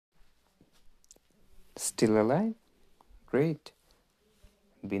Still alive? Great.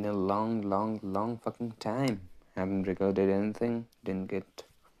 Been a long, long, long fucking time. Haven't recorded anything, didn't get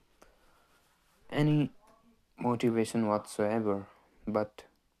any motivation whatsoever. But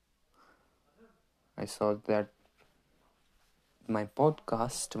I saw that my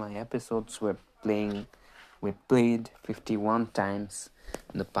podcast, my episodes were played 51 times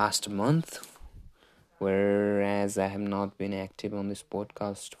in the past month, whereas I have not been active on this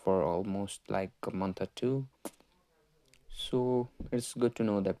podcast for almost like a month or two. So it's good to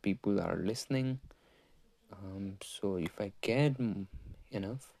know that people are listening. So if I get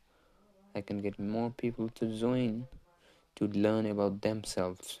enough, I can get more people to join to learn about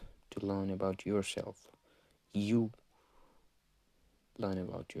themselves, to learn about yourself. You learn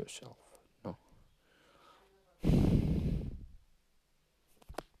about yourself. No.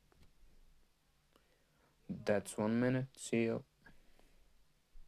 That's 1 minute. See you.